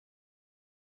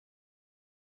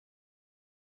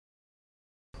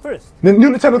First, The new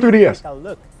Nintendo 3DS. take a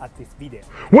look at this video.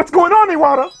 What's going on,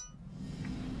 Iwata?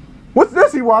 What's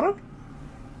this, Iwata?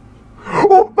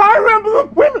 Oh, Fire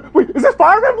Emblem! Wait, is this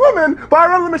Fire Emblem and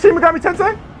Fire Emblem and Shin Megami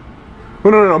Tensei? Oh,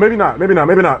 no, maybe not. Maybe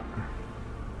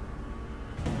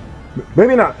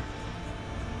not.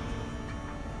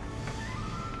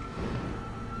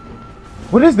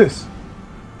 What is this?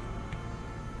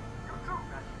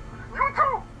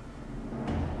 YouTube.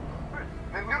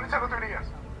 The new Nintendo 3DS.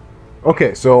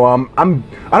 Okay, so I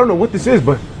don't know what this is,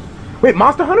 but wait,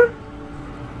 Monster Hunter?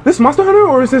 This Monster Hunter,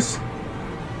 or is this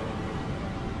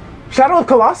Shadow of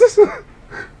Colossus?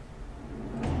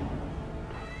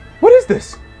 What is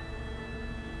this?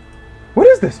 What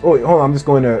is this? Oh, wait, hold on. I'm just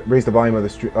going to raise the volume of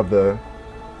the.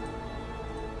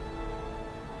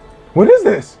 What is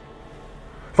this?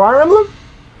 Fire Emblem?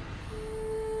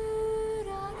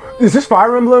 Is this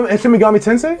Fire Emblem and Shin Megami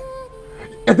Tensei?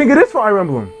 I think it is Fire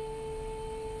Emblem.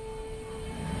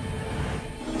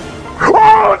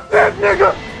 Oh shit,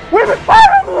 nigga! Wait a minute,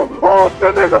 Fire Emblem! Oh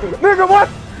shit, nigga! Nigga, what?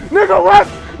 Nigga, what?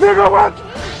 Nigga, what?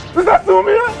 Is that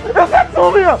Sumia? Is that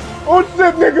Sumia? Oh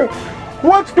shit, nigga!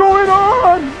 What's going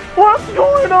on? What's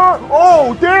going on?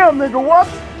 Oh damn, nigga, what?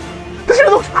 This shit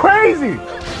looks crazy!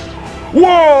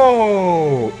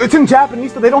 Whoa! It's in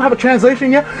Japanese, so they don't have a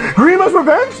translation yet. Grima's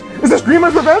Revenge? Is this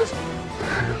Grima's Revenge?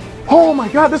 Oh my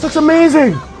god, this looks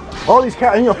amazing! All these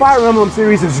Fire Emblem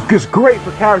series is just great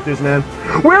for characters, man.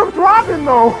 Where's Robin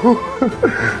though?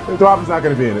 Robin's not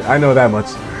gonna be in it. I know that much.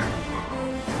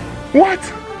 What?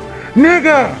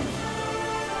 Nigga!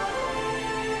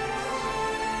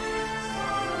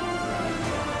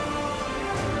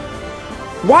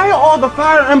 Why are all the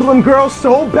Fire Emblem girls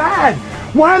so bad?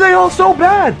 Why are they all so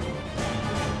bad?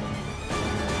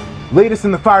 Latest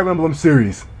in the Fire Emblem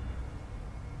series.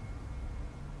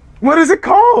 What is it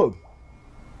called?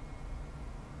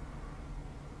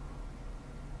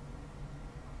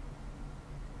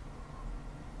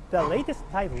 The latest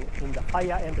title in the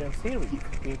Fire Emblem series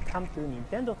will come to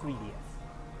Nintendo 3DS.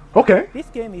 Okay. This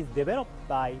game is developed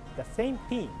by the same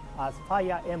team as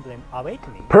Fire Emblem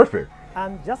Awakening. Perfect.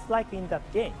 And just like in that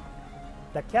game,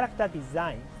 the character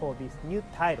design for this new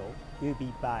title will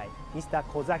be by Mr.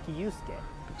 Kozaki Yusuke.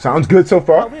 Sounds good so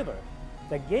far. However,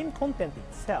 the game content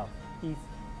itself is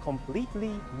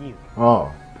completely new.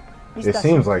 Oh, Mr. it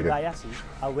seems like it. Bayashi,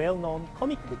 a well-known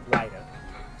comic book writer,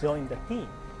 joined the team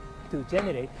to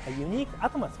generate a unique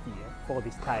atmosphere for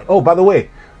this title. Oh, by the way,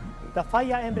 the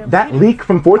Fire Emblem that leak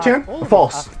from 4chan?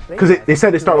 False. Because they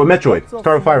said they start with Metroid.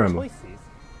 Start with Fire Emblem. Choices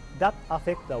that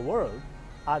affect the world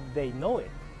as they know it,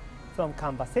 from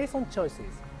conversation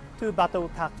choices to battle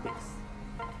tactics.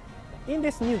 In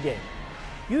this new game,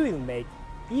 you will make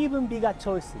even bigger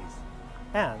choices,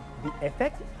 and the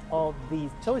effect of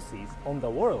these choices on the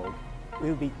world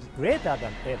will be greater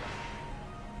than ever.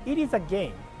 It is a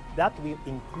game that will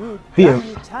include brand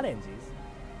new challenges,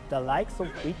 the likes of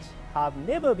which have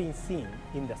never been seen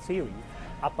in the series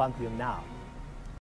up until now.